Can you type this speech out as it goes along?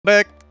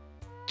Back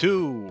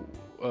to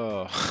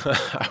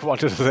I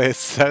wanted to say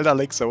Zelda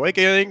Link's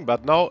Awakening,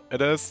 but no,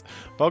 it is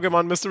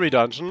Pokemon Mystery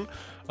Dungeon.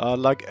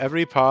 Like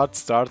every part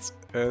starts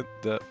at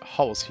the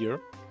house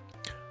here.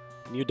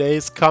 New day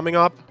is coming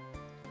up.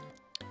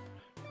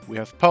 We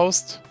have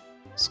post.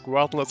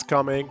 Squirtle is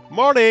coming.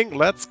 Morning!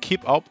 Let's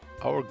keep up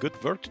our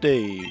good work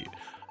today.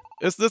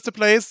 Is this the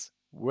place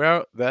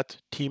where that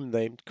team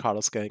named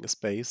Carlos Gang is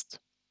based?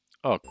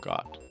 Oh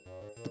god.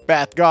 The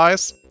bad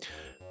guys.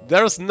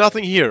 There's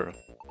nothing here.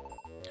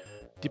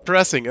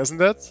 Depressing,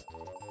 isn't it?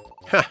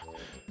 Ha!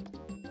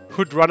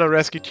 Who'd run a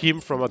rescue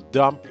team from a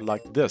dump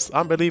like this?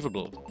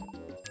 Unbelievable.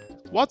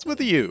 What's with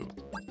you?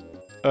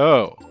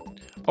 Oh,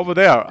 over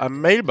there, a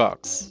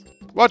mailbox.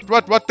 What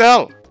the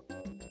hell?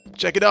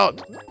 Check it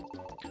out.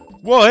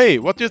 Whoa, hey,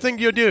 what do you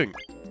think you're doing?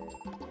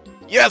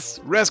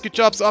 Yes, rescue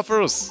jobs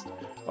offers.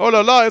 Oh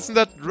la la, isn't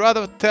that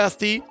rather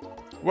tasty?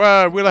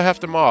 Where will I have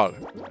them all?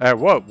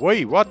 Whoa,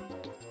 wait, what?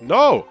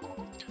 No!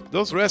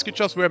 Those rescue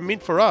jobs were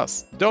meant for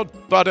us.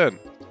 Don't butt in.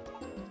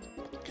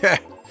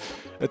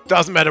 It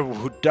doesn't matter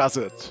who does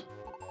it.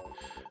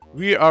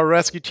 We are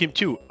rescue team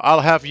 2,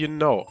 I'll have you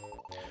know.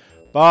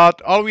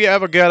 But all we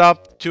ever get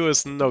up to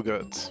is no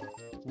good.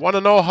 Wanna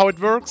know how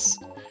it works?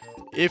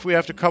 If we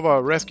have to cover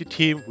a rescue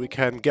team, we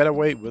can get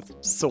away with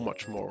so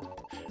much more.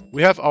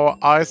 We have our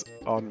eyes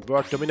on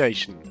world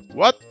domination.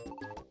 What?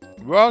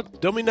 World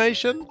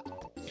domination?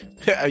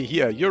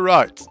 Yeah, you're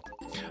right.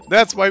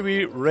 That's why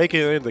we're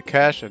raking in the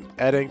cash and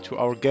adding to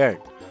our gang.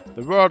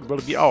 The world will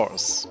be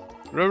ours.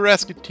 The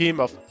rescue team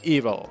of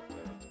evil.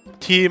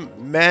 Team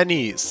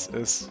MEANIES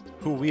is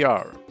who we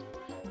are.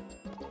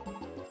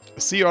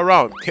 See you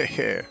around.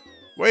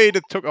 Wait,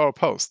 it took our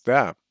post.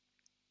 Damn.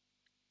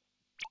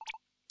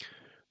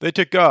 They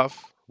took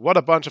off. What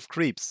a bunch of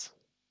creeps.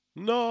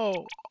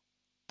 No.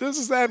 This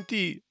is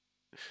empty.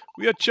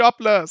 We are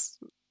jobless.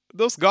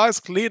 Those guys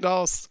cleaned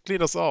us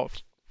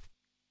out.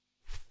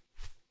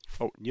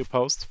 Oh, new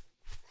post.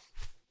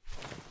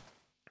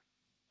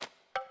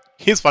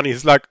 He's funny.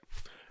 He's like,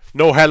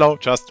 no hello,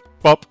 just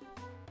pop.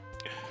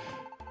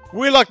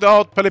 We locked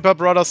out Pelipper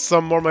brought us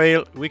some more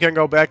mail. We can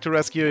go back to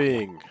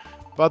rescuing.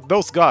 But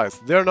those guys,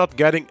 they're not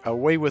getting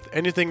away with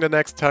anything the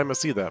next time I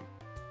see them.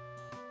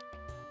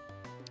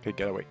 Okay,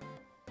 get away.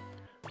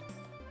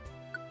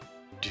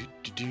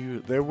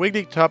 The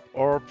Wigglytuff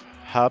Orb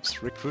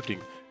helps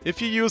recruiting.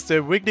 If you use the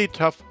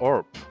Wigglytuff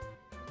Orb,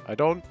 I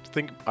don't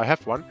think I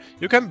have one,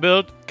 you can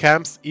build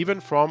camps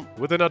even from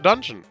within a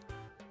dungeon.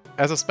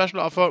 As a special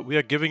offer, we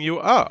are giving you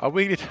a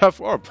Wigglytuff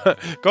Orb.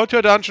 Go to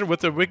a dungeon with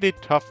the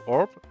Wigglytuff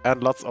Orb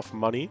and lots of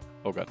money.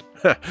 Oh god.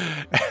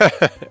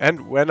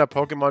 And when a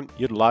Pokemon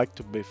you'd like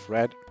to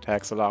befriend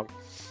tags along,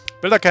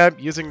 build a camp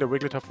using the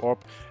Wigglytuff Orb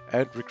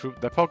and recruit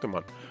their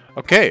Pokemon.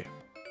 Okay.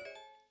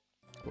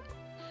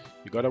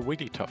 You got a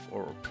Wigglytuff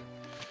Orb.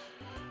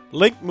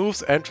 Linked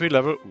moves entry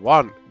level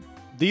 1.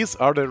 These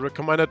are the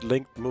recommended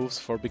linked moves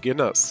for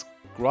beginners.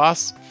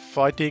 Grass,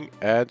 fighting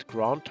and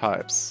ground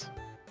types.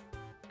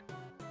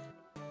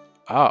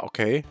 Ah,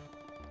 okay.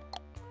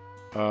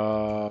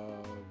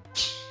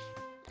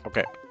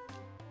 Okay.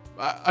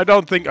 I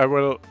don't think I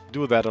will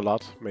do that a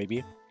lot,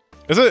 maybe.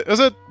 Is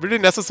it really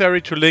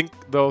necessary to link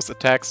those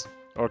attacks,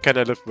 or can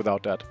I live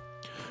without that?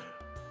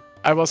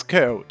 I was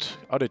KO'd.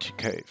 Oddity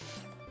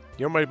Cave.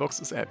 Your mailbox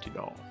is empty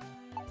now.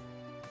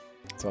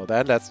 So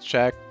then let's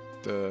check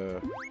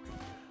the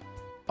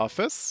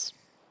office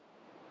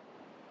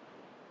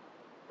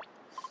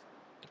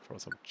for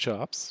some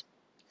jobs.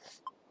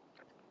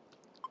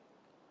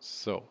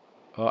 So,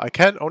 I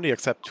can only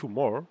accept 2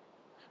 more.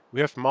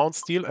 We have Mount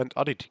Steel and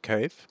Oddity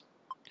Cave.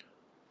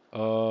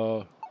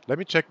 Let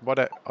me check what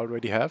I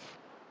already have.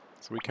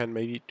 So we can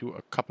maybe do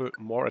a couple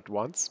more at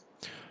once.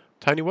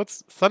 Tiny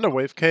Woods,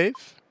 Thunderwave Cave,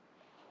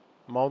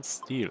 Mount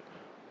Steel.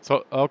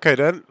 So, okay,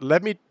 then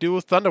let me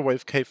do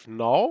Thunderwave Cave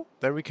now.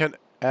 Then we can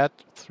add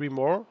 3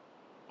 more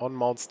on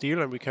Mount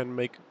Steel and we can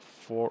make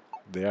 4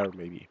 there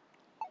maybe.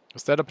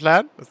 Is that a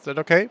plan? Is that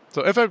okay?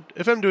 So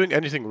if I'm doing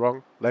anything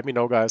wrong, let me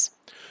know, guys.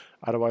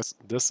 Otherwise,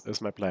 this is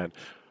my plan.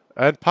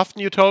 And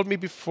Puffin, you told me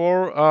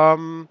before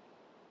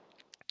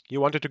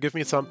you wanted to give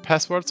me some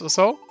passwords or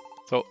so.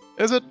 So,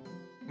 is it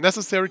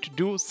necessary to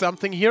do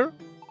something here?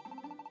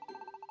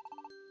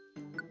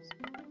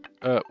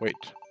 Wait.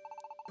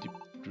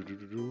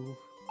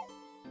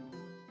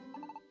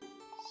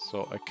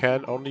 So, I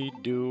can only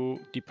do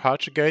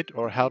Departure Gate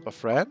or Help a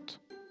Friend.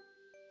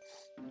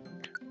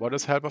 What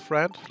is Help a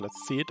Friend? Let's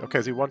see it.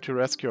 Okay, so you want to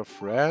rescue a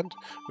friend.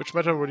 Which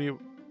method would you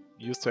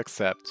use to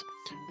accept?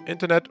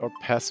 Internet or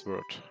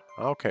password?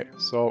 Okay,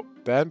 so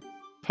then,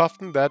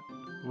 Puffin, that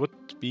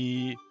would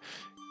be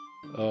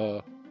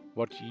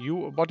what you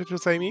wanted to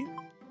say me.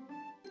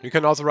 You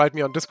can also write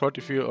me on Discord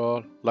if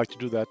you like to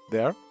do that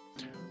there.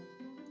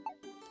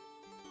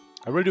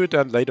 I will do it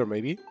then later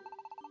maybe.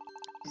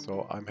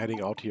 So I'm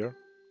heading out here.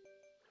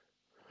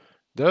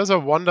 There's a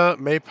Wonder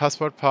May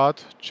password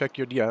part. Check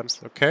your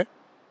DMs, okay?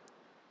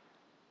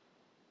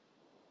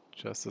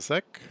 Just a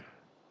sec.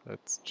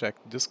 Let's check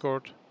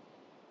Discord.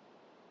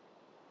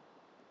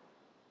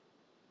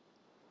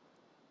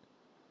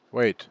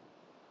 Wait.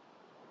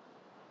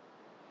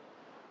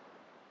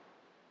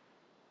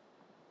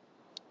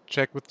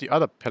 Check with the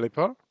other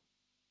Pelipper.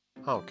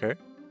 Ah, okay.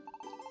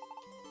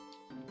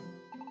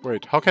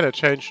 Wait, how can I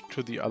change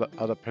to the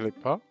other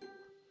Pelipper?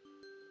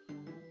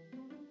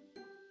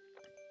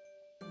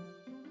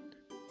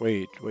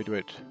 Wait.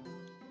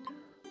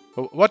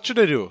 What should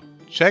I do?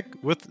 Check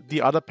with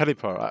the other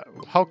Pelipper.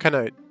 How can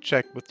I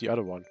check with the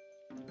other one?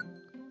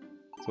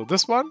 So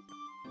this one?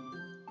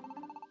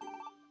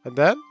 And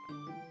then?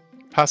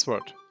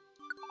 Password.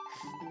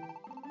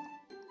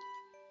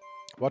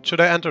 What should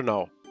I enter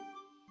now?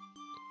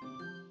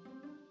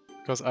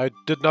 Because I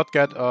did not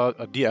get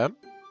a DM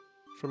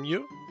from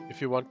you.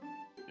 If you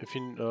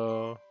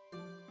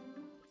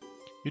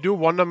do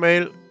Wonder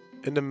Mail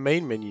in the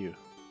main menu.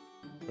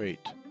 Wait.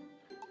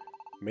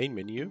 Main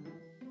menu?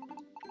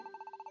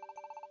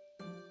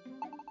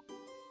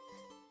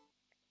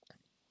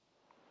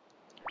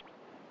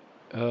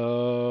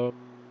 Oh,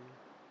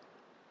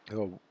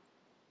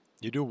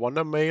 you do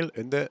Wonder Mail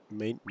in the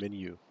main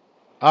menu.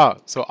 Ah,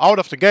 so out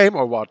of the game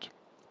or what?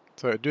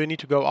 So do I need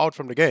to go out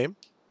from the game?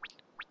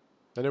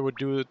 Then I would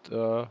do it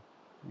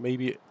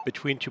maybe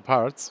between two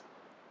parts.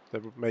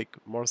 That would make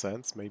more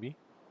sense, maybe.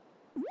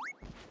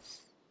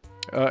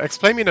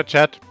 Explain me in the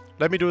chat.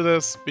 Let me do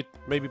this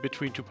maybe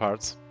between two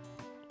parts.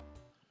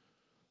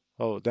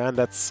 Oh, then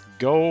let's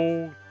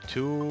go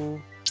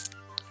to...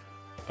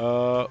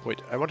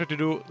 wait, I wanted to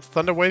do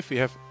Thunder Wave. We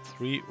have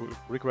 3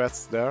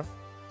 requests there.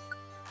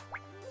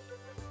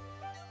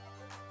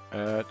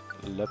 And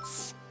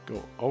let's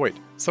go. Oh wait,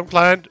 some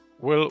client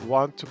will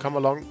want to come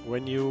along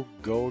when you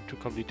go to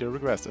complete the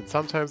request. And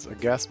sometimes a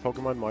guest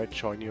Pokemon might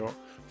join you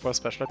for a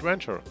special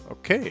adventure.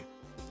 Okay.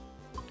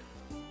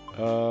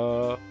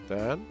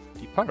 Then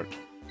depart.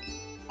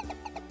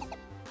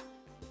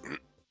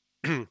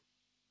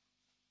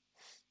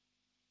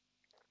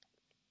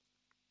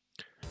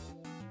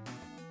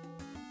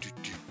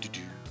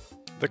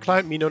 The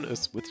client Minon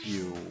is with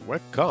you.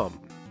 Welcome.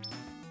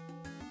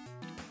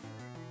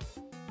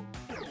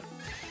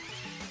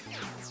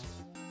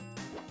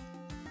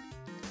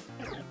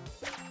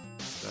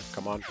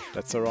 Come on,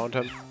 let's surround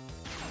him.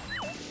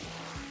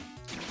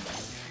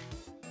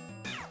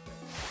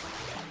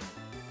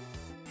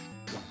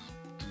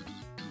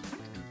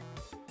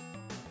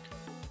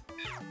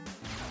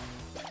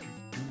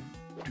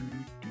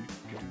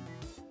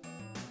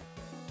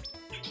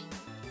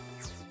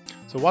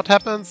 So what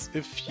happens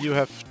if you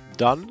have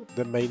done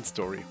the main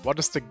story? What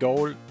is the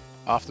goal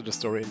after the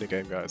story in the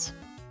game, guys?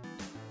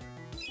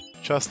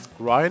 Just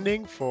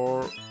grinding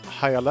for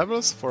higher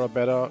levels, for a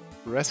better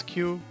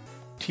rescue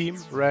team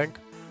rank,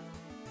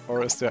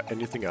 or is there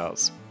anything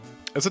else?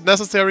 Is it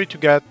necessary to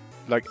get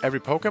like every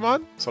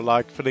Pokemon? So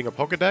like filling a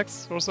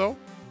Pokedex or so?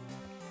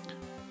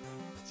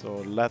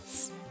 So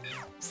let's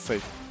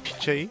save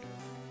PJ.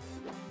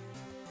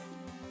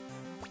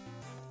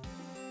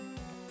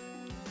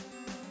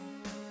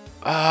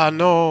 Ah,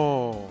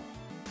 no!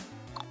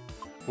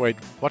 Wait,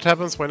 what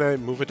happens when I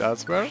move it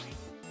elsewhere?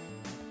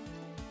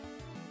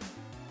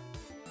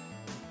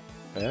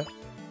 Yeah?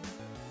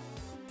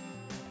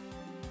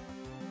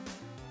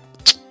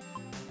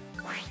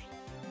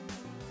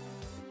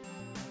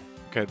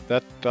 Okay,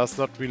 that does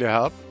not really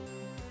help.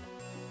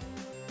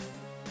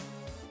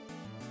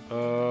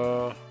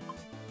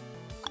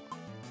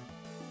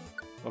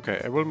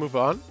 Okay, I will move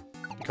on,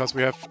 because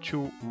we have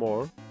 2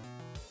 more.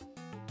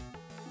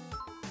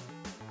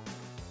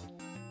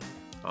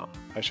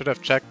 I should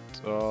have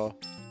checked the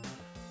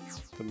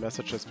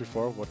messages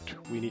before, what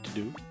we need to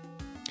do.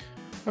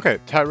 Okay,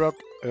 Tyrock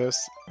is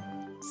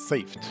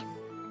saved.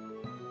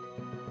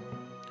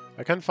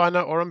 I can find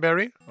an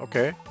Oranberry?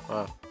 Okay.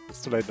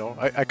 It's too late now.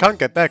 I can't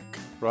get back,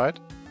 right?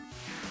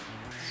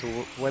 So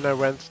when I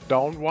went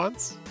down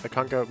once, I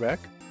can't go back.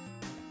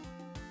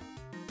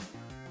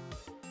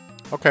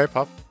 Okay,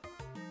 Puff.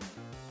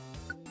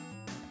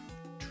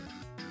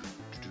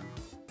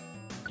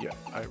 Yeah,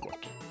 I would.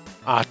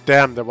 Ah,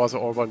 damn, there was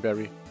an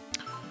Oranberry.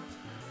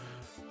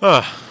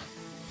 Ah.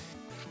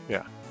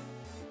 Yeah.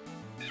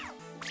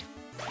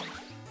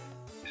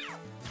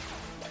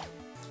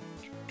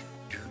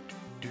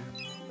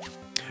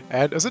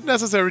 And is it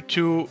necessary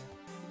to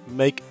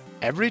make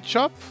every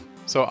job?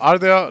 So are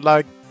there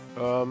like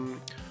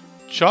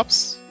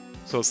jobs,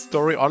 so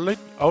story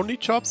only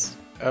jobs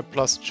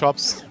plus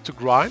jobs to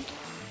grind?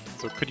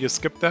 So could you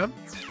skip them?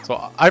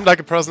 So I'm like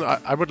a person,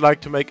 I would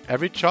like to make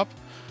every job,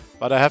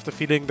 but I have the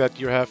feeling that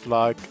you have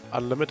like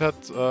unlimited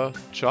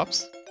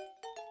jobs.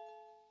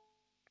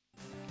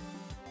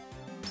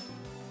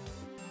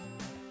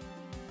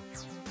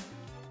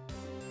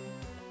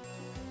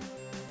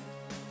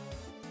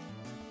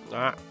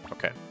 Ah,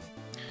 okay.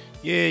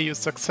 Yeah, you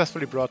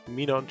successfully brought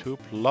Minon to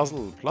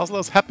Plusle. Plusle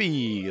is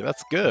happy!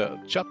 That's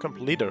good. Job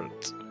completed.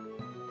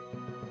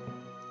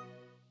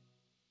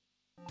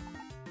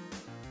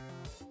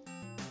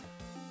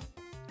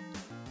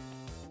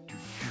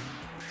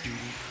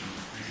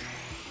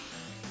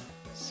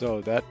 So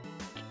that...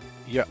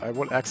 Yeah, I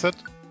will exit.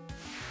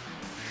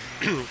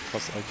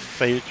 Because I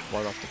failed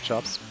one of the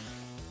jobs.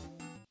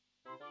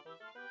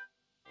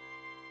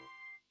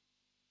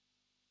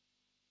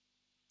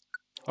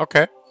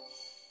 Okay.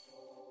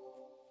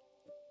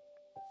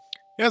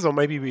 Yeah, so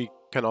maybe we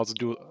can also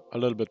do a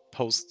little bit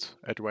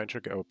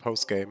post-adventure or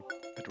post-game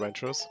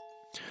adventures.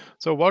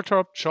 So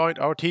Walter joined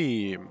our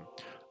team.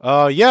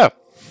 Yeah,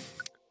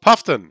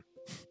 Puffton.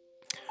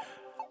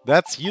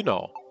 That's you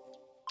know.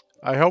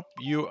 I hope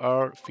you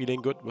are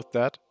feeling good with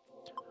that.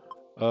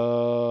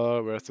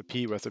 Where's the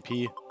P? Where's the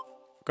P?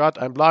 God,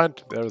 I'm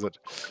blind. There is it.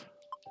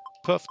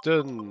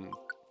 Puffton.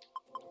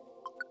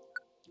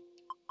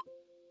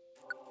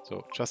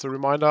 So just a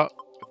reminder,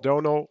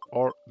 dono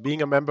or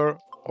being a member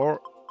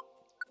or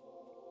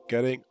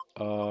getting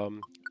a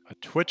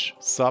Twitch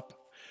sub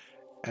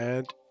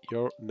and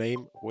your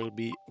name will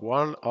be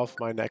one of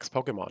my next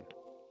Pokemon.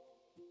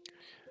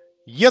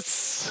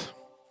 Yes!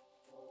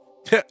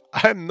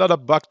 I'm not a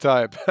bug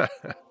type.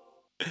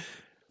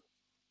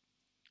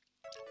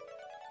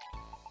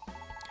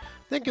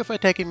 Thank you for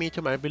taking me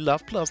to my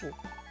beloved puzzle.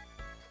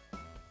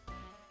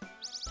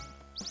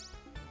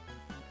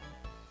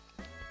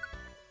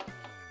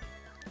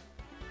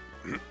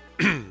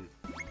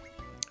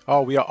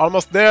 Oh, we are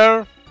almost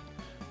there.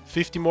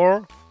 50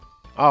 more.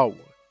 Oh,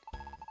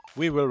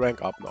 we will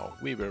rank up now.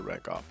 We will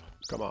rank up.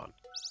 Come on.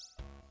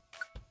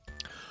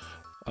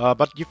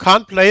 But you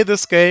can't play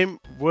this game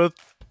with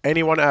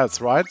anyone else,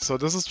 right? So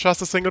this is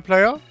just a single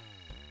player.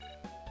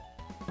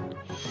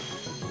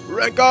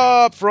 Rank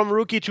up from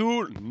rookie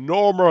to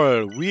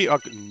normal. We are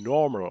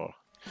normal.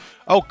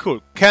 Oh,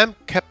 cool. Camp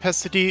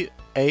capacity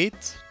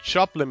 8.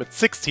 Job limit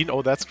 16.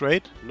 Oh, that's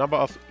great. Number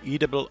of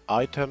edible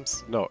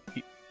items. No.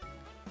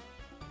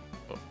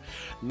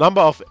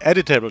 Number of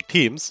editable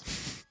teams.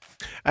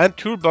 And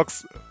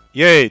toolbox.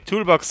 Yay.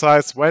 Toolbox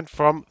size went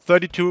from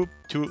 32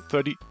 to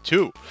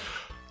 32.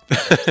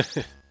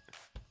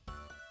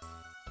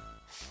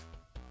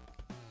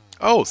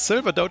 Oh,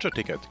 silver dojo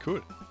ticket.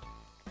 Cool.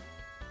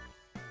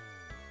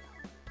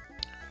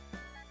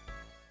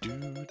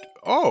 Dude.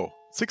 Oh,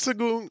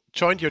 Zigzagoon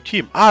joined your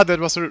team. Ah, that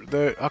was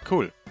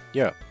cool.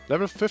 Yeah,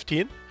 level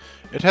 15.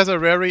 It has a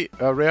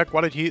rare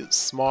quality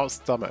small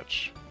stomach.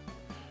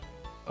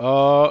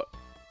 No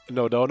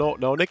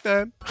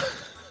nickname.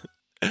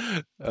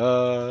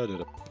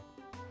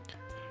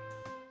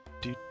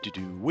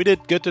 We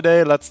did good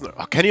today. Let's.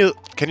 Oh, can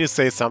you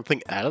say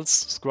something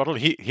else, Squirtle?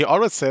 He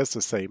always says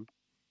the same.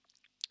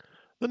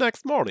 The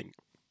next morning.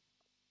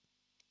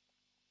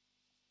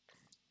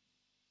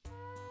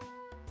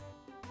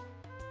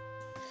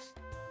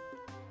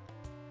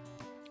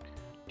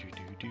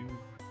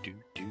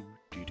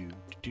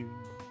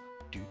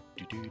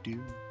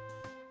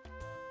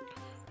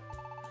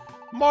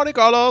 Morning,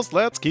 Carlos.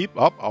 Let's keep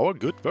up our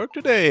good work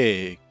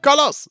today.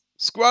 Carlos,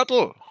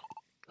 Squirtle.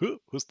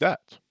 Who's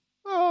that?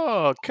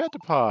 Oh,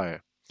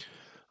 Caterpie.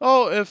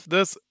 Oh, if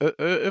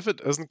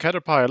it isn't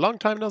Caterpie, long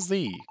time no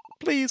see.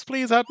 Please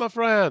help my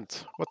friend.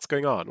 What's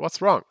going on?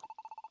 What's wrong?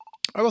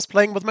 I was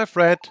playing with my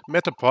friend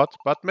Metapod,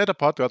 but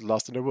Metapod got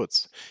lost in the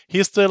woods.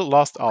 He's still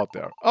lost out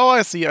there. Oh,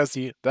 I see.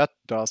 That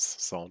does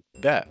sound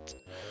bad.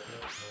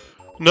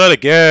 Not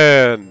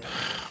again.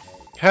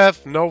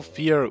 Have no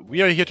fear.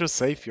 We are here to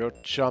save your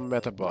chum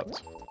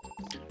Metapod.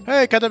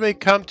 Hey, Caterpie,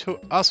 come to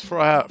us for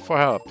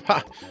help.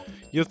 Ha!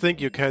 You think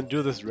you can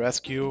do this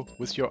rescue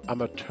with your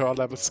amateur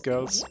level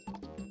skills?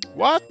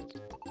 What?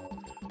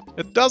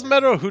 It doesn't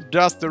matter who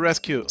does the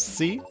rescue,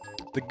 see?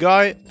 The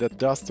guy that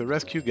does the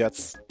rescue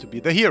gets to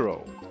be the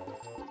hero.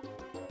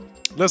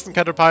 Listen,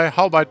 Caterpie,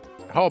 how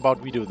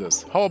about we do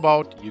this? How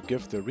about you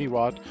give the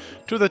reward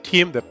to the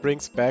team that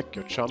brings back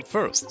your chum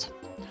first?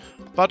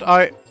 But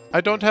I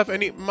don't have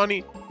any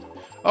money.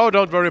 Oh,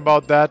 don't worry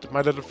about that,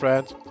 my little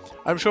friend.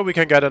 I'm sure we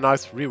can get a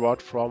nice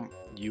reward from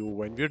you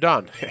when we're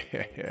done.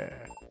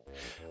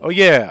 Oh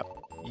yeah,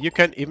 you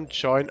can even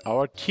join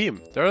our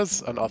team. There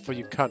is an offer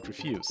you can't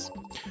refuse.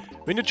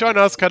 When you join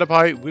us,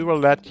 Caterpie, we will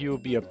let you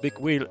be a big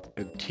wheel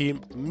in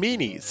Team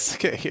MEANIES.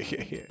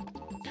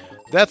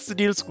 That's the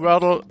deal,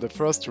 Squirtle. The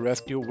first to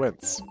rescue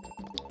wins.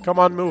 Come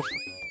on, move.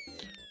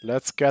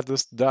 Let's get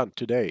this done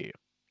today.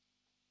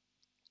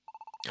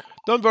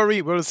 Don't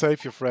worry, we'll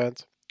save you,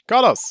 friend.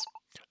 Carlos,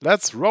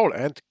 let's roll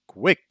and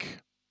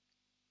quick.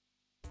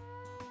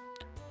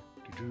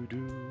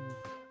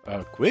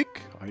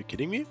 Quick? Are you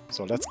kidding me?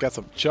 So let's get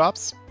some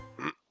jobs.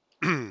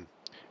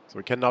 So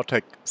we can now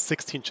take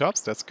 16 jobs.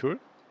 That's cool.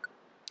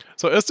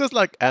 So is this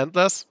like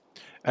endless?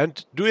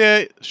 And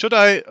should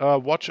I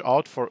watch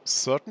out for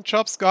certain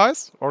jobs,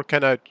 guys? Or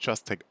can I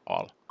just take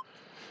all?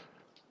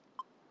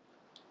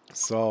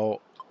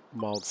 So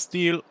Mount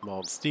Steel,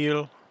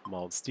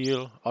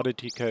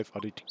 Oddity Cave.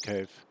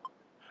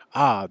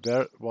 Ah,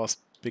 there was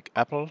Big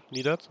Apple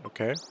needed.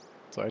 Okay.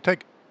 So I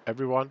take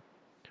everyone.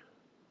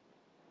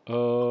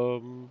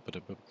 So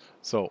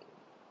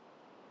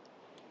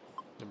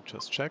let me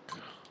just check.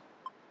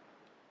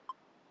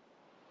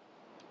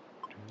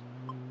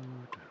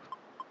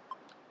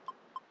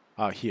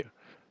 Ah, here.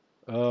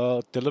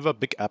 Deliver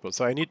Big Apple.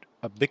 So I need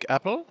a Big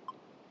Apple.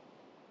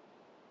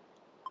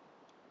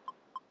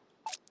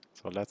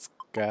 So let's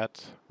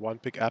get one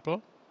Big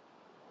Apple.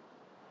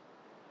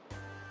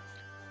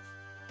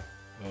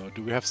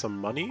 Do we have some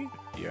money?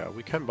 Yeah,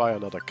 we can buy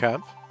another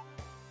camp.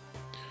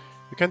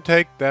 We can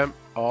take them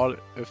all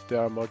if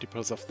there are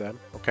multiples of them.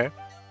 Okay.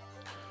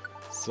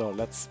 So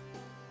let's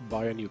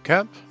buy a new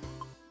camp.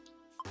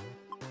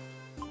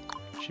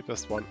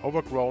 Cheapest one,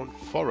 overgrown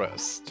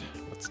forest.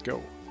 Let's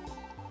go.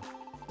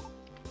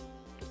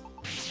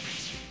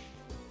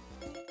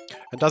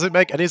 And does it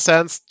make any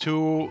sense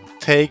to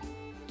take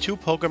two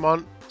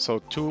Pokemon, so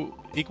two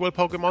equal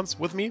Pokemons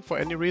with me for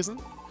any reason?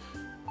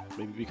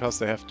 Maybe because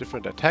they have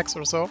different attacks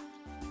or so.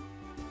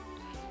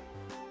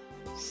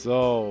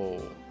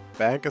 So,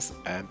 bank is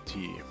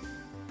empty.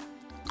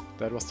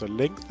 That was the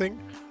link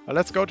thing.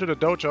 Let's go to the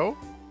dojo.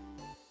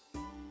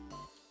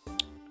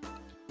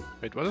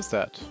 Wait, what is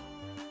that?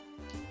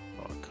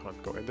 Oh, I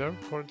can't go in there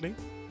currently.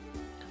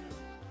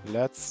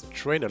 Let's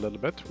train a little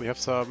bit. We have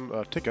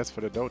some tickets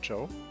for the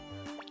dojo.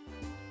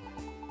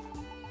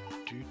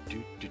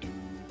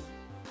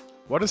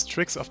 What is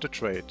tricks of the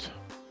trade?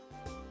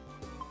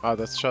 Ah,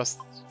 that's just...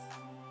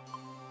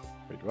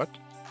 Wait, what?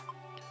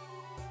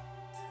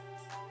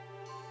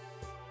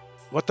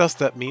 What does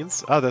that mean?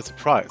 Ah, that's a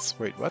prize.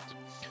 Wait, what?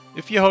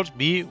 If you hold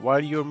B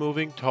while you're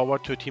moving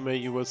toward your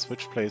teammate, you will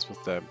switch place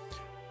with them.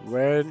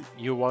 When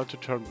you want to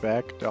turn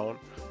back down...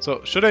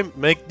 So, should I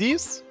make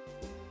these?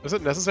 Is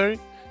it necessary?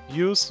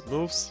 Use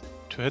moves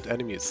to hit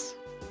enemies.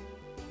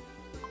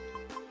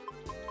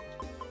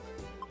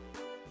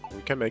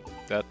 We can make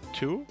that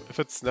too, if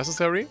it's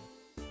necessary.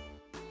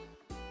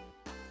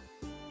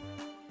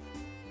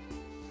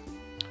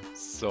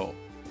 So,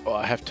 oh,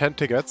 I have 10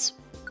 tickets.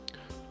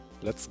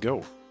 Let's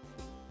go.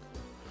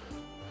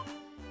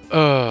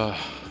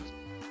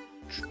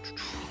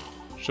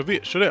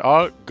 Should I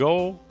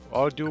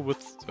all do with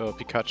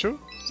Pikachu,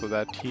 so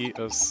that he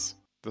is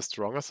the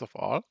strongest of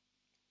all?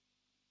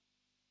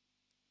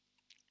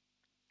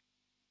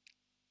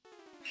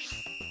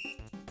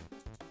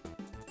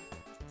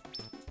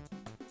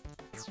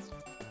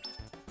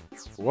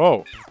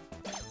 Whoa.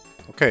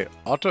 Okay,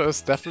 Otto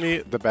is definitely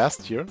the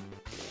best here.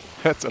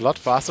 It's a lot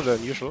faster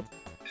than usual.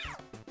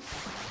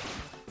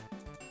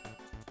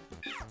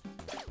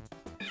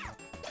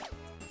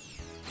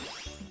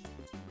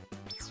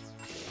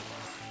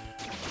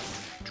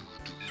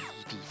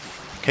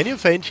 Can you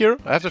feint here?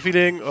 I have the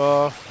feeling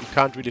you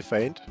can't really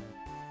feint.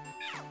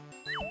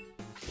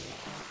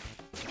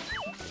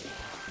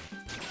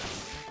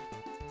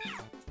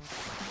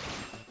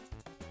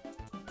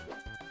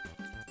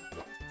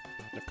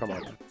 Come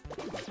on.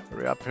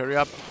 Hurry up, hurry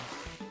up.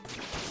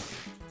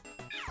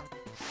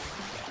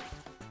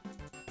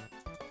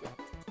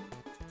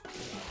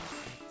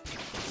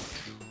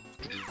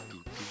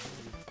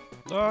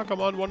 Ah,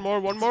 come on, one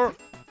more.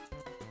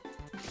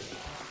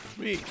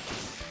 3,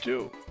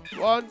 2,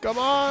 1, come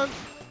on!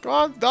 Come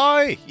on,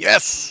 die!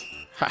 Yes!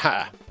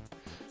 Haha!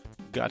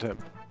 Got him.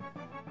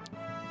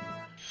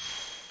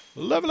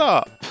 Level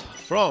up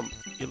from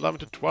 11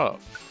 to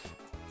 12.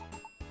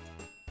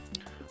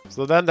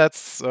 So then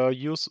let's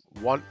use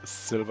one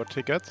silver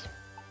ticket.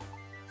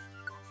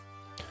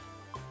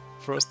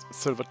 First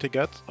silver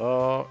ticket,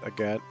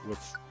 again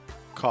with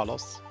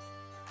Carlos.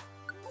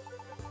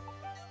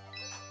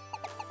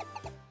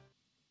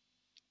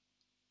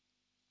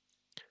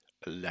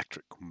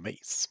 Electric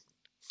Mace.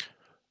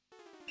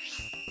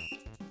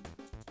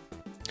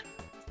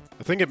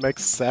 I think it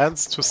makes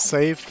sense to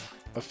save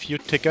a few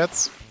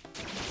tickets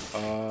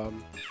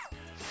and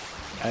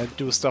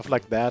do stuff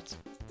like that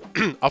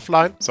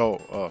offline.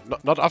 So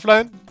not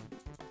offline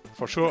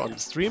for sure on the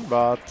stream,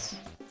 but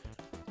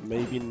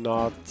maybe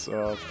not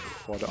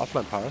for the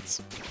offline parts.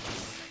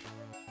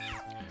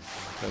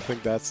 I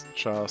think that's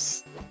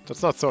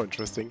not so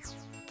interesting.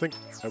 I think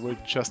I will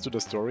just do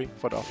the story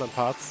for the offline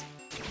parts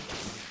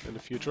in the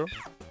future.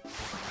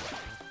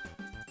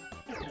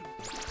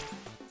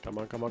 Come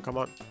on, come on, come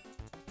on.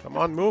 Come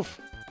on, move!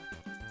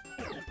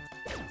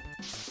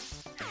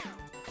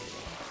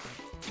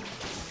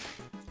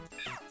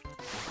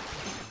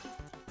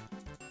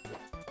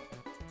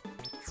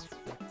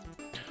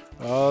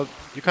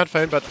 You can't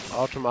feint, but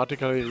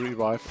automatically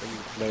revive in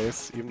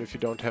place, even if you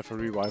don't have a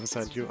revive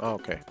assigned you. Ah,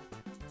 okay.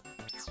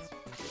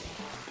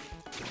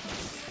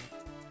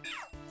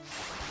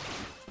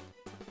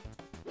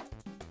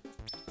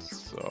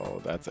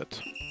 So that's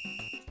it.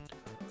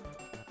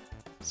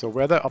 So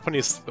were the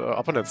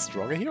opponents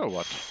stronger here or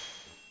what?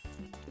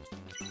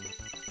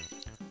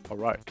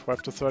 Alright,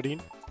 12 to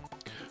 13.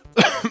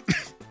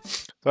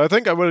 So I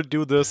think I will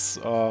do this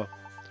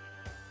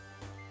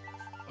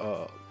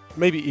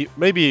maybe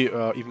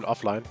even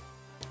offline.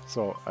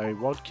 So I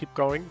won't keep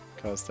going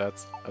because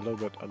that's a little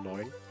bit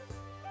annoying.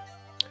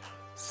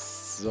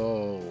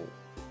 So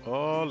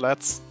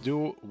let's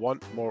do one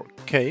more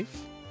cave.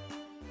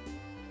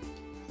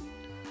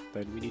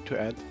 Then we need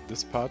to end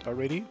this part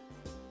already.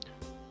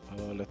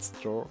 Let's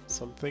draw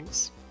some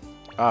things.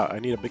 Ah, I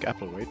need a big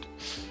apple, wait.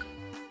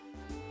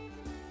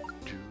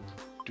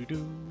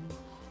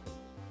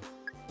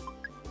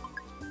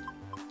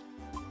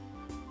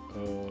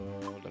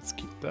 Let's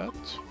keep that.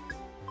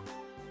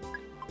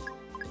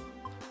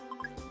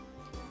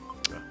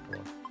 Ah, come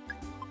on.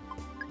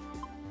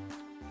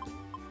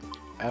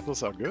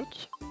 apples are good.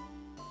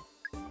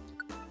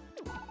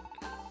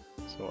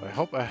 So I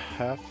hope I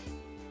have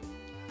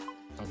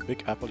a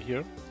big apple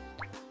here.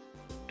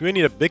 Do I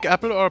need a big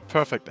apple or a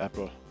perfect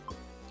apple?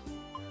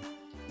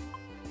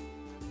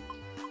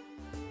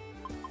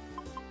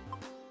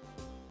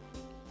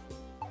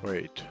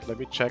 Wait, let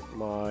me check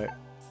my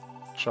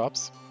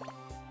shops.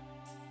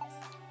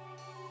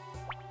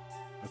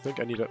 I think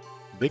I need a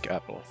big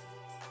apple.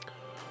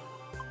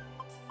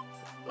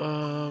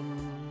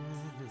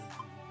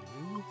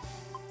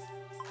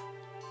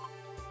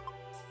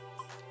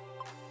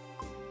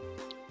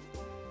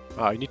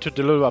 I need to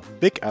deliver a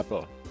big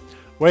apple.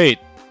 Wait.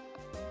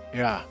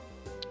 Yeah.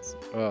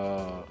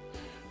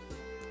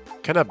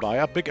 Can I buy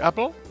a big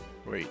apple?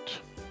 Wait.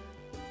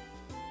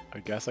 I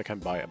guess I can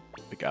buy a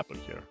big apple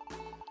here.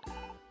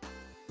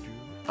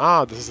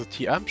 Ah, this is a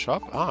TM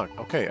shop? Ah,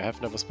 okay, I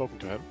have never spoken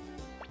to him.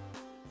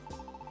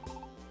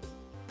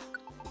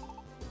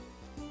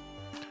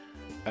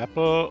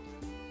 Apple...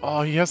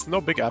 Oh, he has no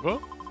big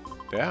apple?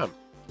 Damn.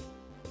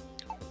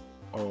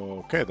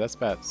 Okay, that's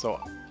bad. So,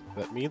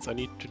 that means I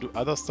need to do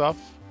other stuff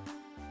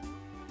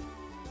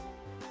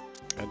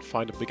and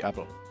find a big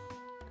apple.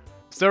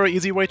 Is there an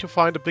easy way to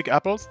find a big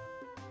apples?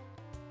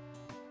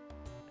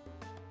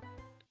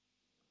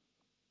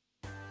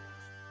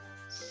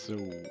 So,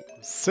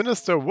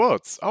 Sinister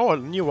Woods. Oh, a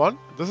new one.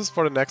 This is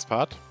for the next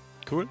part.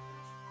 Cool.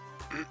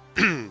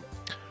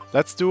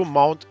 Let's do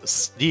Mount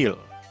Steel.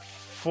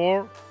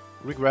 4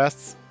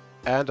 requests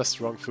and a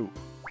strong food.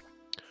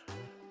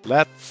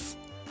 Let's...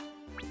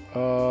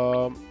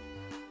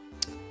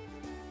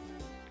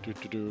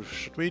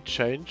 Should we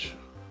change?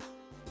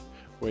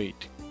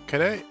 Wait,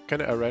 can I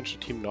arrange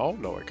the team now?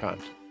 No, I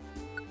can't.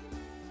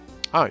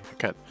 Ah, I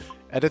can.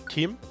 Edit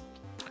team.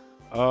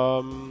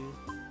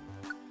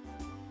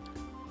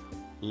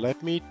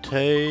 Let me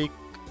take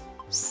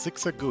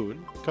Zigzagoon,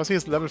 because he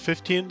is level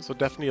 15, so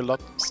definitely a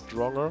lot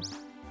stronger.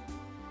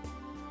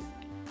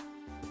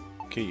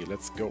 Okay,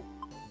 let's go.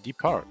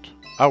 Depart.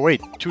 Ah,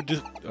 wait, two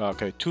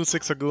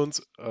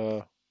Zigzagoons.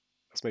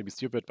 That's maybe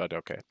stupid, but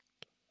okay.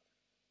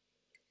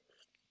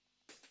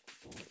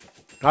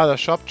 Ah, the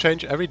shop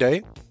change every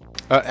day.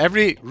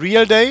 Every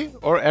real day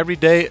or every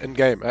day in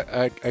game?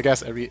 I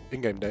guess every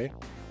in-game day.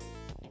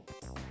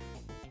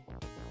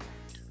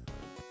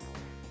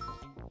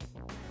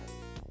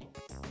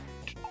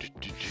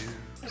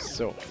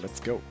 So, let's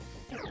go.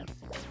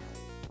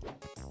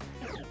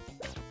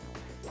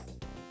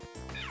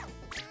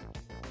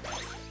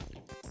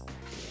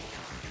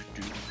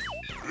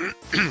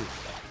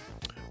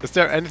 Is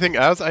there anything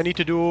else I need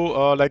to do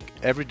like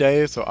every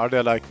day? So are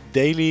there like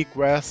daily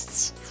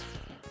quests?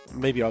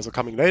 Maybe also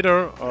coming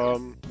later.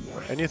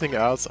 Anything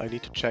else I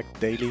need to check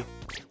daily?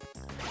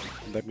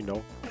 Let me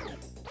know.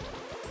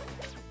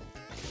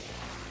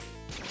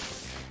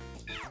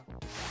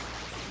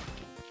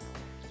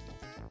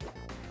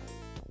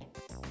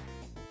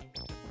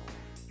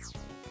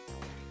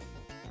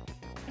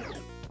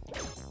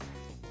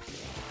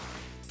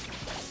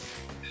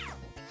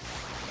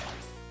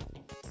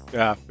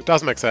 Yeah, it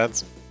does make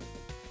sense.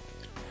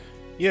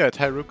 Yeah,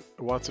 Tyruk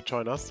wants to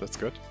join us, that's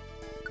good.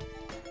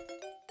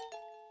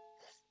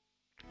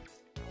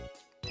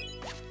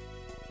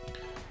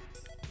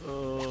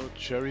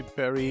 Cherry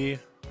berry.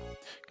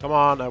 Come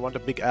on, I want a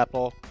big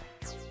apple.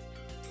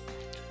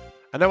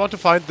 And I want to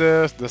find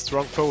the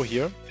strong foe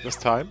here, this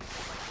time.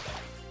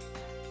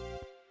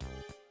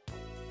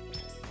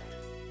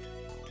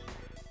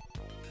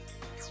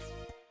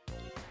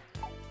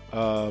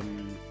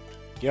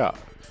 Yeah.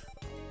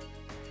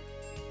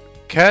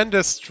 Can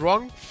the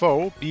strong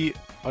foe be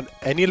on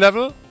any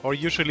level or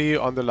usually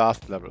on the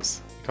last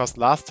levels? Because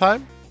last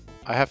time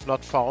I have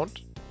not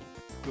found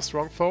the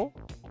strong foe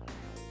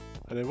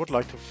and I would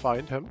like to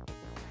find him.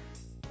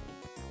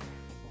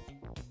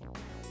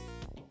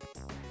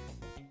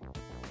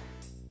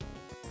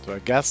 So I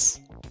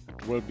guess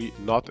it will be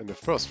not in the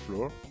first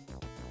floor.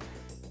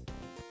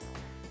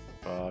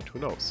 But who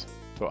knows?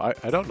 So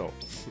I don't know.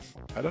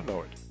 I don't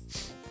know it.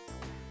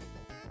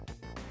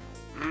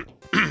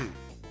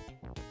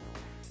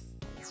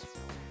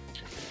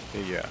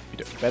 Yeah,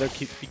 better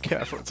be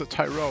careful, it's a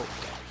Tyrone.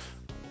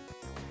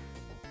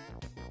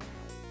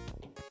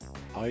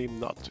 I'm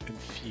not in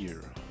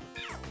fear.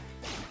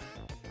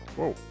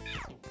 Whoa.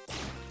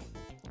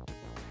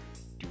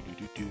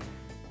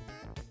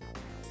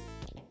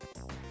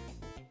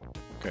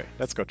 Okay,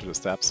 let's go to the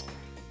steps.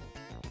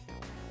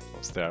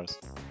 Or stairs.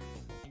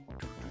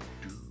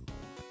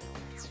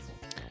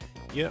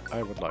 Yeah,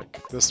 I would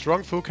like. The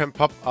strong foe can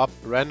pop up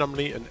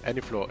randomly in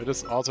any floor. It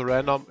is also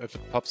random if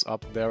it pops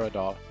up there at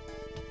all.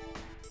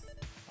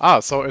 Ah,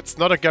 so it's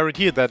not a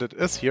guarantee that it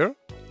is here.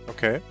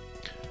 Okay.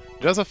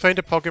 There's a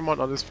fainted Pokemon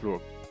on this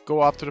floor. Go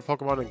up to the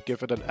Pokemon and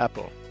give it an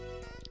apple.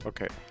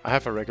 Okay, I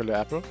have a regular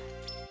apple.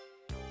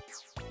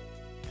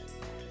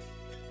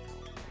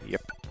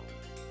 Yep.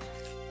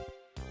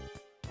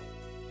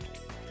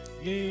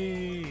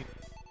 Yay!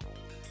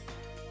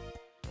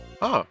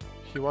 Ah,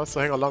 he wants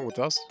to hang along with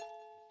us.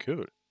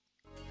 Cool.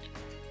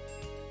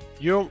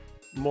 You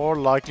more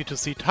likely to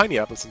see tiny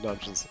apples in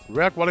dungeons.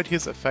 Rare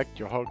qualities affect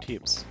your whole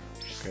teams.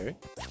 Okay.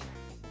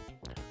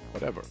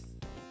 Whatever.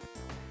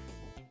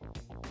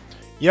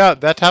 Yeah,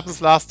 that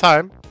happens last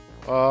time.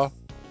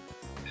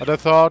 But I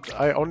thought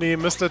I only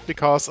missed it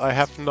because I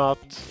have not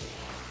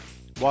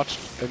watched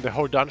in the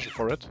whole dungeon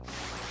for it.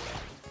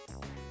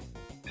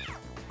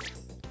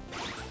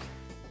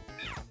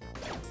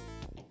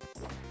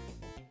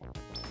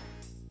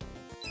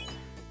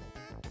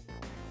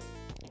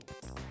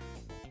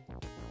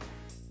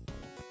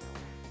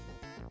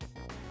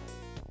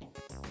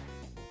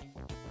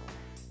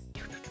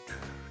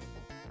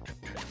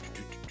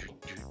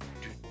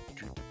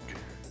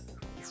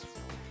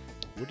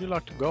 Would you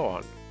like to go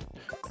on?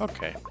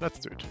 Okay, let's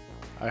do it.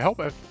 I hope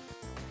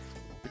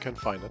we can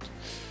find it.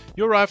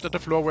 You arrived at the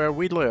floor where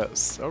Weedle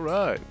is.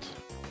 Alright.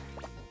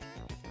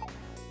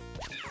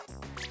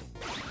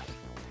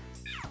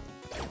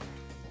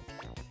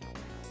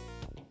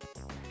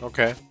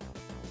 Okay.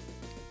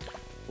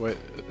 Wait,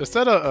 is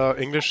that a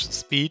English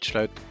speech?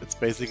 Like, it's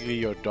basically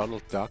your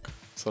Donald Duck?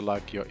 So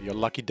like your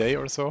lucky day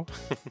or so?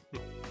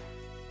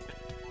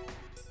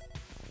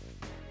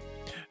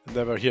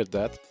 Never heard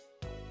that.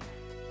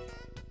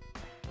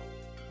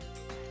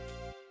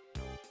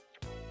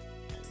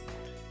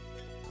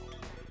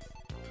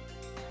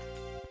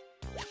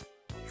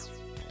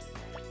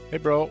 Hey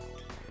bro,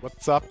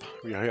 what's up?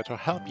 We are here to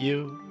help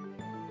you.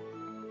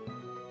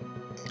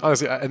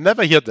 Honestly, I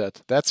never hear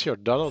that. That's your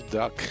Donald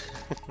Duck.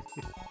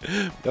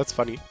 That's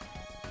funny.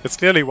 It's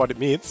clearly what it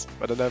means,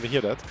 but I never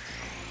hear that.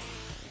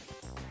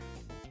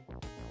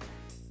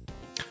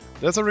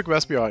 There's a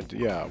request behind.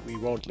 Yeah, we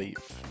won't leave.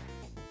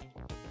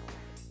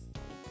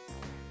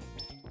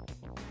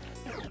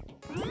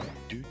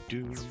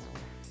 Do.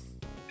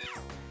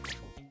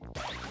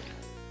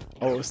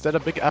 Oh, is that a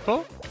big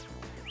apple?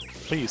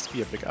 Please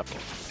be a big apple.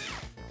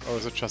 Or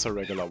is it just a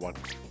regular one?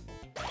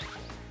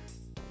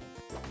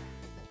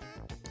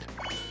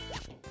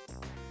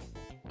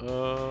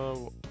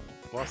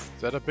 Was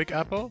that a big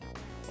apple?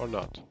 Or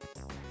not?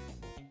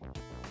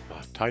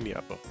 Ah, tiny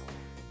apple.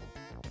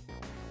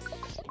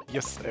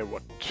 Yes, I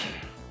would.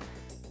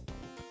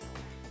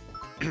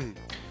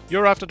 You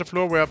arrived at the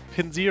floor where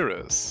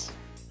Pinzir is.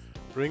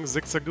 Bring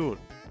Zigzagoon.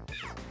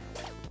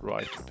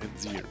 Right to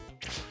Pinzir.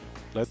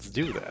 Let's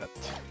do that.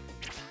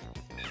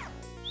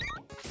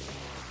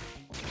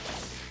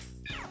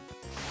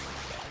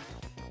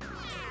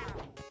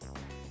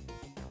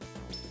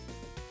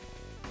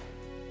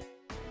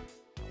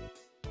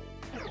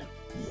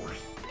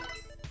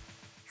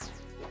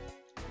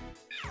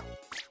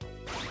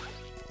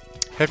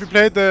 Have you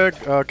played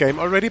the game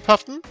already,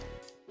 Puffton?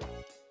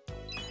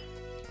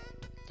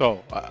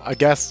 So, I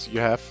guess you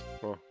have.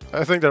 Oh,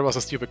 I think that was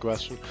a stupid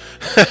question.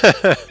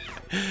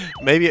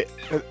 Maybe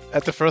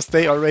at the first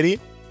day already?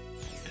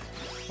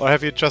 Or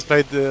have you just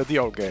played the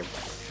old game?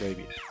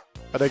 Maybe.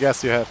 But I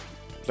guess you have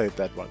played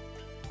that one.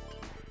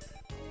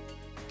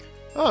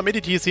 Ah,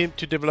 Mediti seemed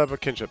to develop a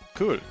kinship.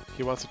 Cool.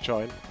 He wants to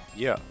join.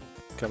 Yeah.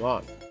 Come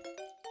on.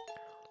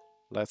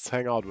 Let's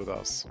hang out with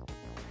us.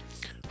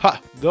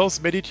 Ha! Those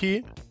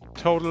Mediti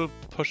total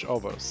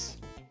pushovers.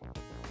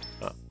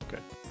 Ah, okay.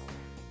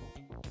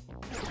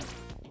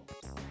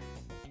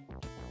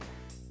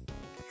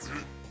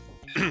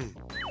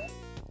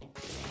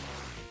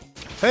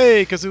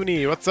 Hey,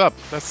 Kazuni, what's up?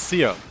 Nice to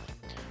see you.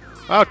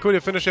 Ah, cool, you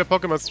finished your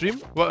Pokemon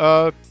stream?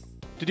 Well,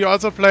 did you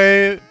also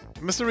play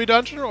Mystery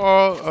Dungeon,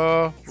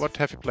 or what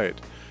have you played?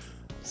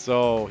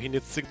 So, he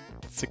needs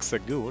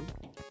Zigzagoon.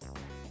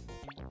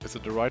 Is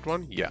it the right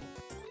one? Yeah.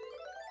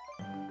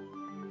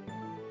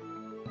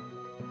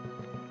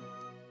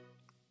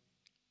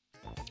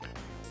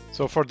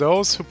 So for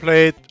those who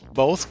played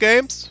both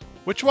games,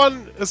 which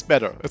one is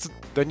better? Is it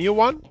the new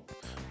one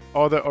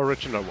or the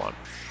original one?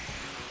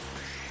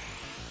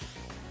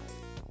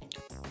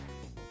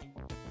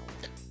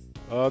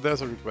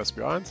 There's a request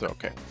behind, so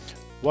okay.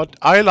 What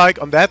I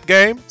like on that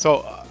game,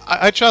 so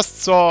I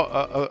just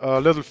saw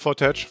a little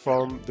footage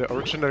from the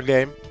original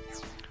game.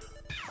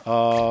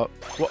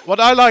 What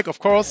I like, of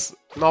course,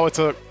 now it's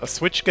a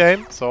Switch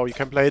game, so you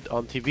can play it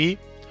on TV.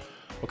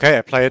 Okay,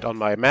 I play it on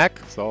my Mac,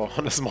 so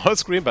on a small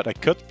screen, but I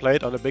could play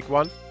it on a big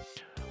one.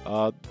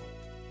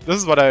 This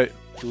is what I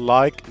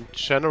like in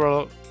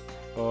general.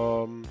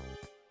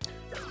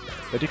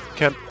 That you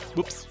can,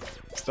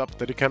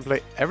 that you can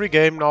play every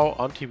game now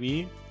on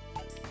TV.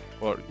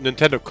 Or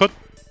Nintendo could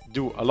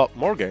do a lot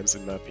more games,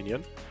 in my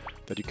opinion,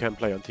 that you can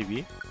play on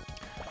TV.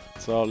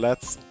 So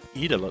let's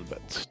eat a little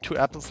bit. 2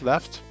 apples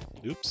left.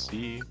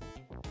 Oopsie.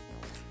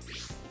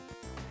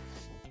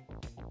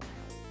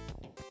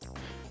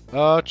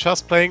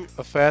 Just playing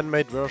a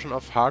fan-made version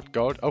of Heart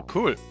Gold. Oh,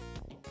 cool.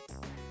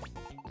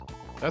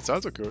 That's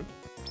also cool.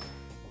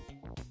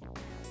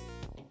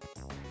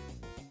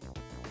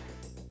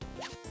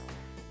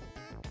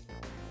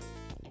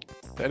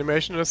 The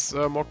animation is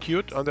more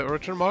cute on the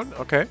original one.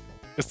 Okay.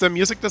 Is the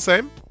music the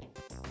same?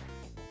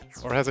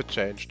 Or has it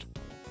changed?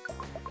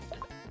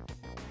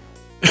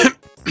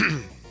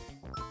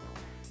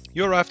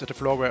 You arrived at the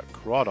floor where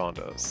Crawdaunt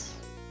is.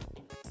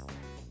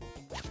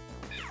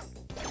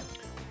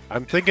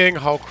 I'm thinking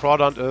how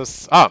Crawdont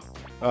is...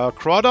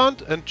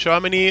 Crawdont in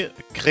Germany,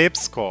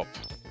 Krebskorb.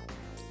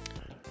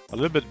 A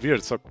little bit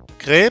weird. So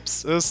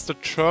Krebs is the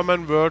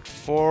German word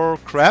for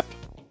crab.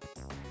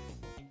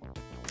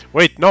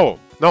 Wait, no.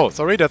 No,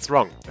 sorry, that's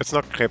wrong. It's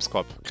not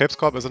Krebskorb.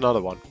 Krebskorb is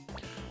another one.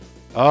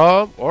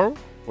 Or...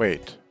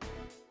 Wait.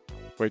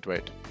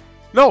 Wait.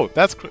 No,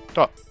 that's...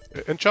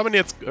 In Germany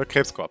it's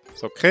Krebskorb.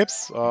 So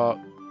Krebs,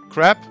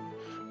 crab,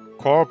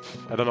 corp,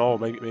 I don't know,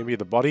 maybe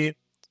the body.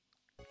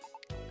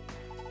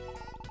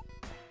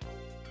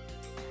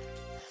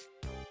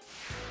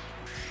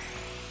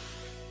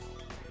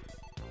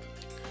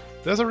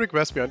 There's a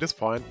request behind this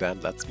point,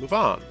 then let's move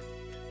on.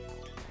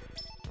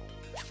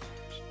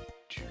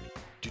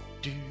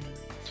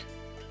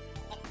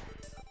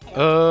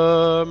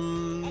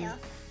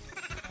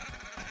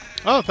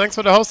 Oh, thanks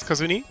for the host,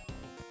 Kazuni.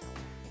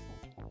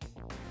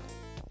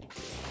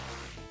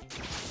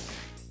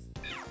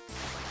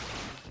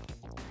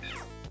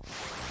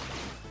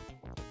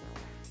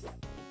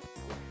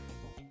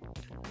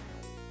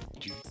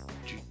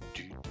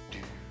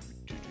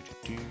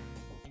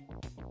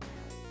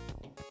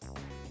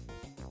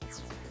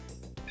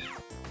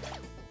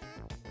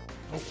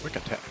 Oh, quick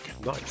attack.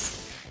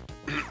 Nice.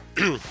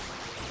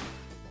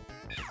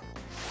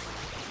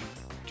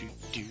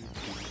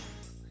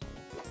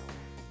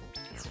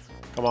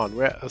 Come on,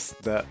 where's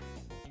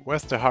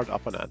the hard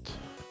opponent?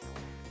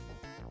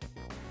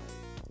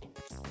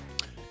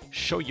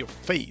 Show your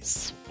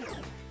face.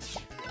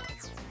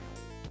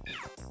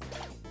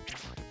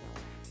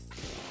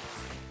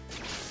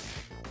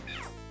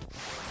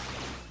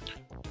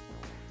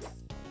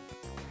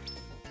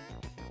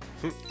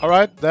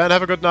 Alright, then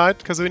have a good night,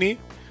 Kazuni.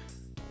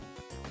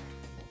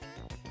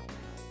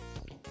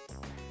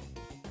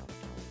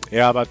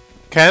 Yeah, but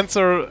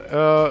cancer,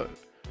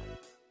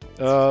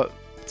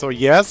 so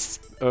yes,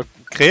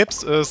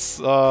 Krebs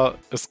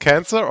is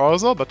cancer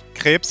also, but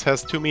Krebs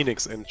has two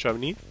meanings in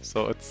Germany,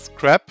 so it's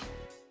crab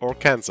or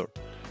cancer.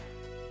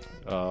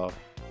 So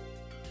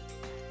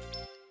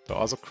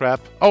also crab.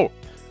 Oh,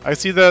 I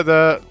see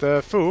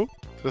the foo,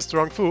 the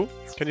strong foo.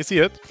 Can you see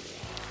it?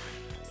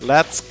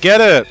 Let's get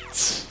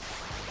it!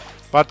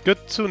 But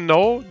good to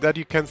know that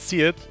you can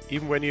see it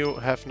even when you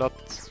have not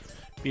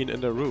been in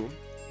the room.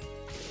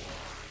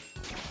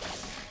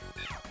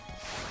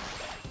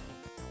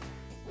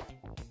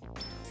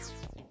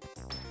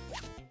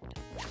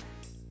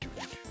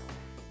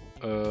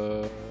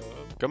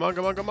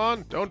 Come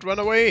on, don't run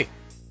away!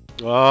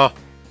 Ah,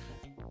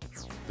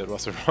 that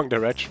was the wrong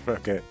direction,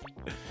 okay.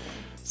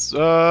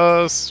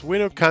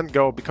 Swino can't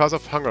go because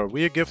of hunger.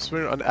 We give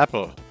Swino an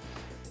apple.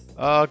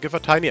 Give a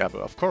tiny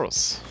apple, of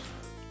course.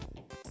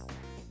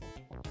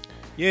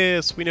 Yeah,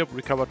 Swino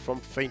recovered from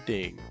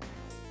fainting.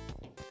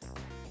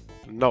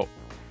 No.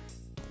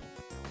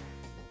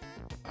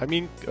 I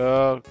mean,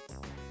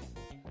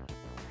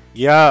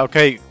 yeah,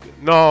 okay,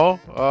 no,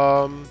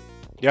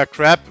 yeah,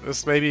 crab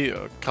is maybe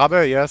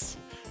Krabbe, yes.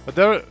 But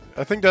there,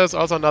 I think there's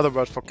also another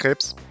word for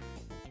Krebs.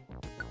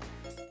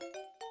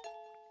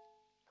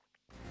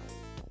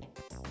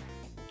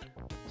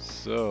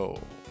 So,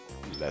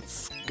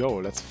 let's go,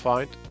 let's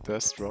find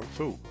the strong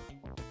foo.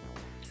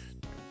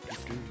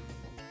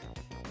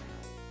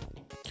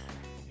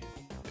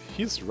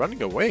 He's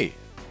running away.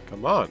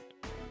 Come on.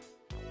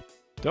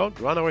 Don't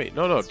run away.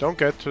 No, don't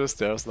get to the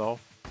stairs now.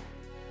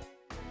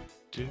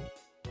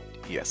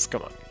 Yes,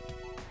 come on.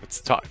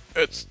 It's time.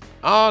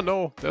 Ah,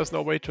 no, there's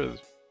no way to...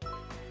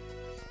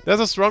 There's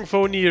a strong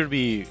foe near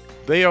me.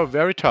 They are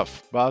very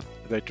tough, but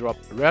they drop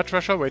rare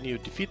treasure when you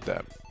defeat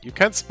them. You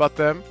can spot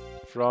them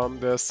from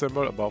the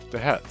symbol above their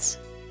heads.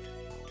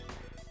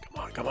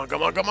 Come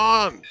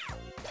on!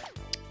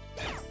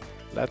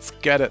 Let's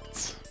get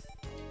it.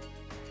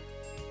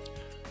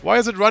 Why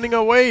is it running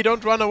away?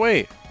 Don't run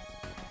away.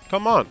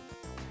 Come on.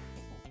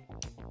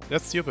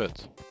 That's stupid.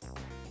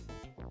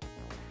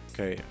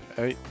 Okay,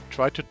 I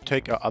try to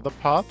take a other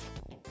path.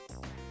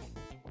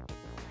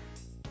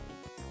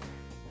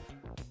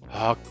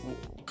 Ah,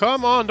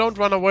 come on, don't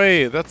run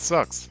away. That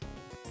sucks.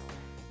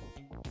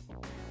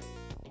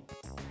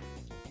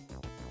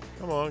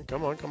 Come on.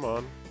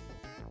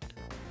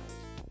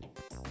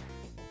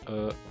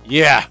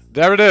 Yeah,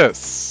 there it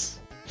is.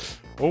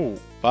 Oh,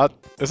 but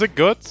is it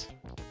good?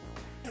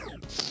 I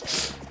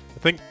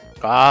think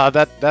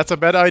that's a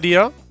bad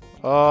idea.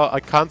 I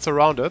can't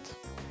surround it.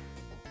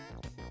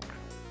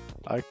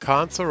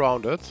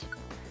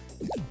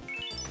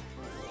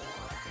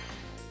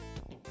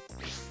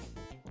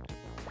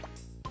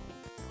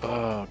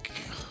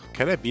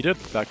 Can I beat it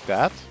like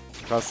that?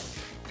 Because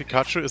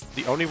Pikachu is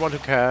the only one who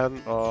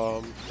can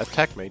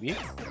attack, maybe.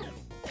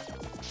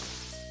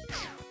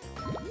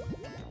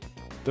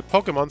 The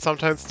Pokemon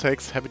sometimes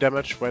takes heavy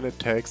damage when it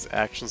takes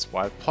actions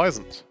while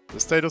poisoned.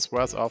 The status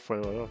wears off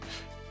when...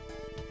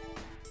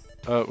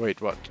 wait,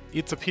 what?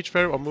 Eats a peach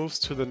berry or moves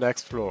to the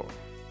next floor.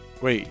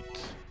 Wait.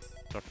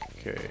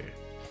 Okay.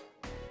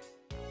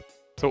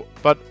 So,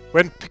 but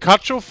when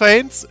Pikachu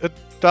faints, it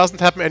doesn't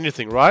happen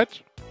anything,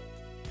 right?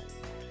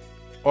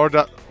 Or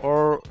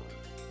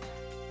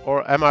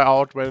am I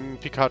out when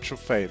Pikachu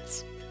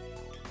faints?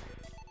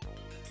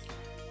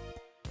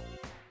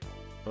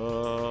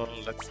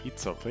 Let's eat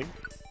something.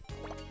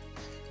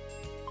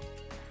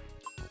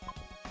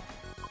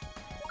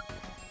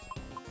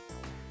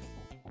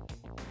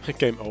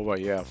 Game over,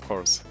 yeah, of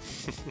course.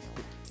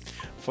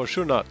 For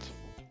sure not.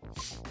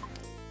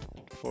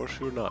 For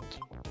sure not.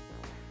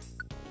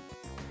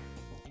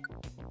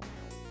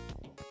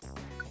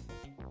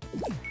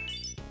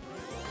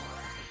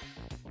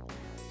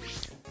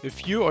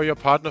 If you or your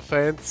partner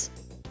faints...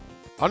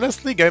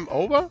 Honestly, game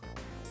over?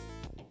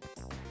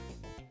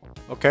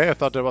 Okay, I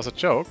thought that was a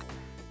joke.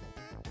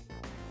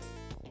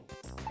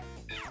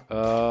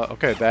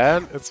 Okay,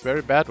 then it's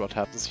very bad what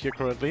happens here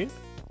currently.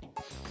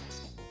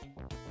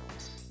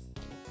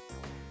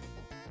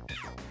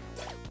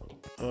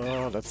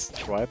 Let's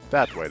try it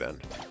that way then.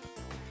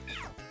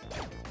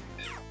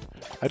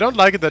 I don't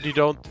like it that you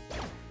don't...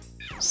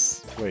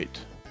 Wait.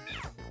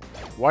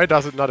 Why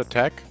does it not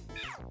attack?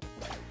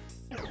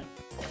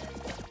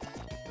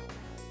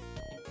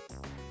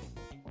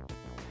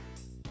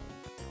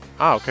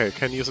 Ah, okay,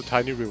 can use a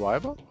tiny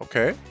reviver?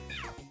 Okay.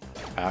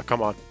 Ah,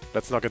 come on,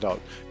 let's knock it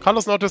out.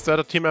 Carlos noticed that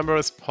a team member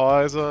is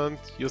poisoned.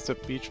 Use the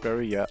beach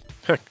berry, yeah.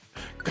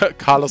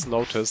 Carlos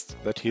noticed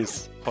that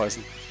he's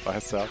poisoned by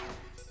himself.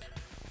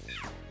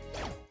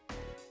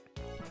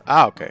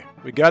 Ah, okay,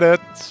 we got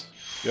it.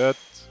 Good,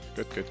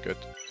 good, good, good.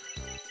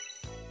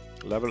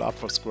 Level up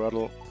for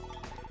Squirtle.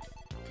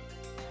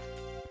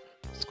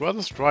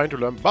 Squirtle's trying to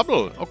learn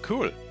Bubble. Oh,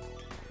 cool.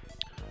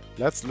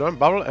 Let's learn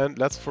Bubble and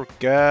let's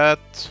forget...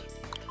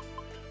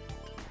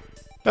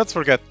 Let's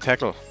forget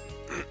Tackle.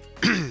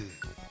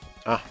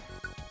 Ah,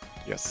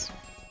 yes.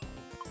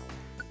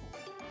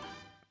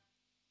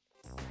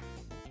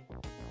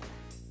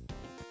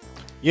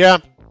 Yeah,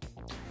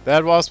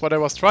 that was what I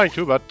was trying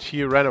to, but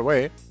he ran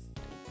away.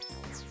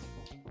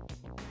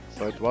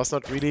 So it was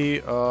not really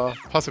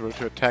possible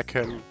to attack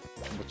him,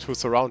 or to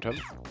surround him.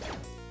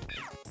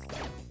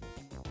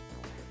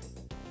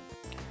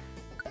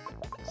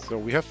 So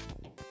we have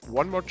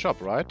one more job,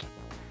 right?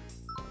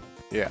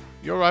 Yeah,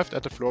 you arrived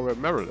at the floor where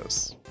Meryl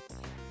is.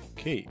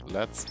 Okay,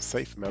 let's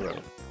save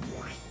Meryl.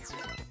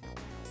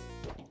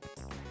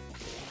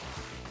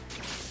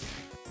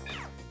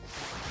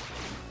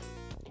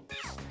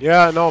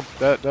 Yeah, no,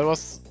 that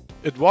was...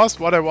 It was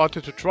what I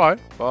wanted to try,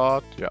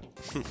 but yeah.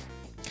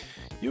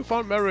 You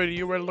found Meryl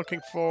you were looking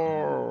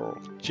for.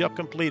 Job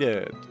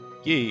completed.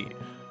 Yay.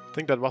 I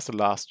think that was the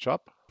last job.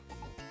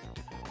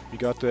 We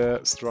got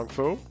the strong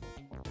foe.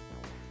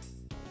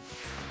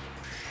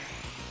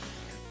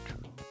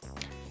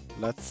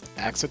 Let's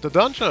exit the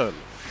dungeon.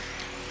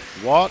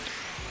 What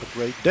a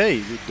great day.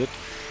 We did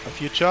a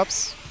few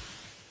jobs.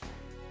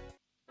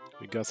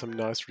 We got some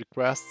nice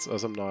requests, or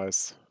some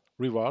nice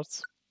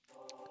rewards.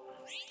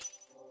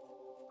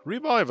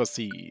 Reviver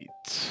seed.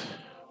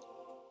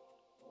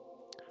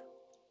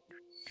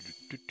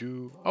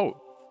 Oh,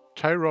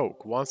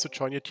 Tyrogue wants to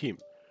join your team.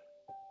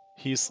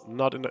 He's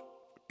not in a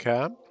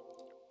camp.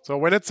 So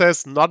when it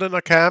says not in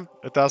a camp,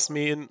 it does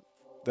mean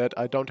that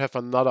I don't have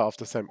another of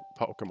the same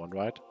Pokemon,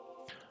 right?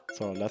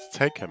 So let's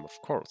take him, of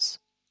course.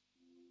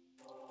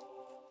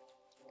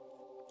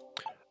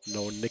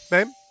 No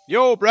nickname?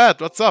 Yo, Brad,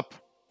 what's up?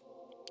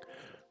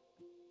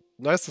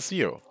 Nice to see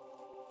you.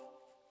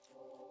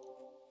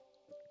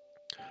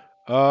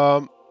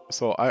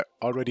 So I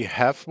already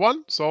have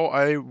one, so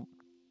I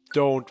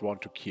don't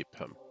want to keep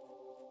him.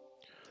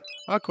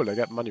 Ah, cool, I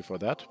got money for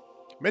that.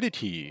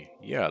 Mediti,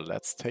 yeah,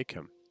 let's take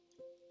him.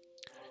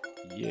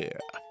 Yeah.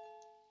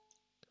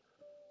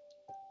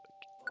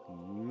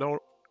 No,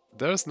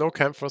 there's no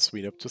camp for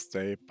Sweenup to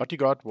stay, but you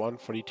got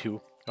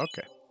 142.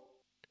 Okay.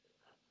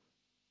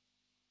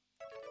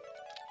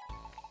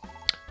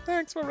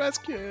 Thanks for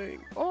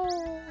rescuing.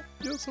 Oh,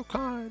 you're so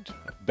kind.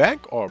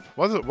 Bank orb.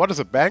 What is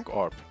a bank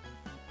orb?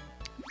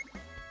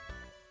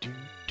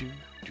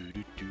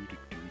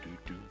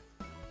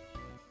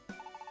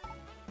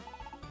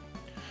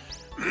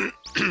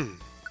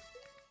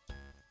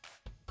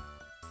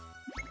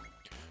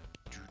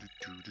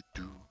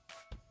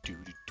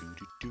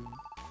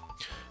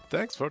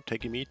 Thanks for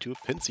taking me to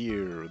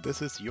Pinsir.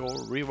 This is your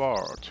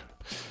reward.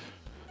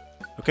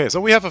 Okay,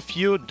 so we have a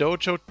few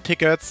dojo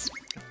tickets.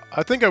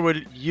 I think I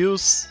will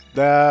use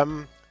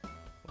them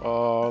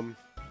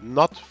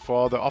not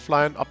for the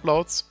offline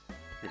uploads,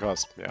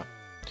 because, yeah,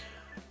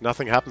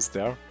 nothing happens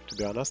there, to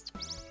be honest.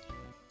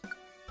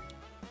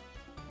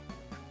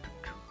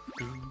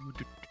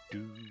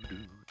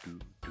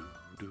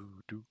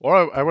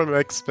 Or I will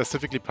make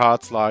specifically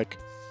parts like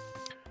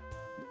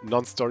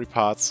non-story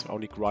parts,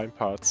 only grind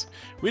parts.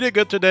 Really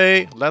good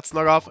today. Let's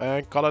knock off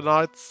and call it a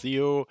night. See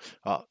you.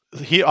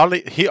 He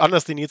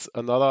honestly needs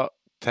another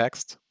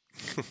text.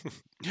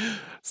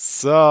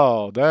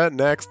 So the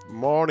next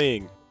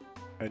morning,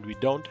 and we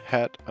don't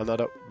had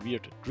another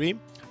weird dream.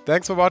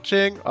 Thanks for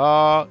watching.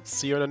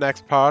 See you in the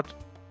next part.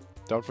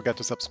 Don't forget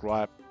to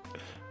subscribe.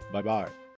 Bye bye.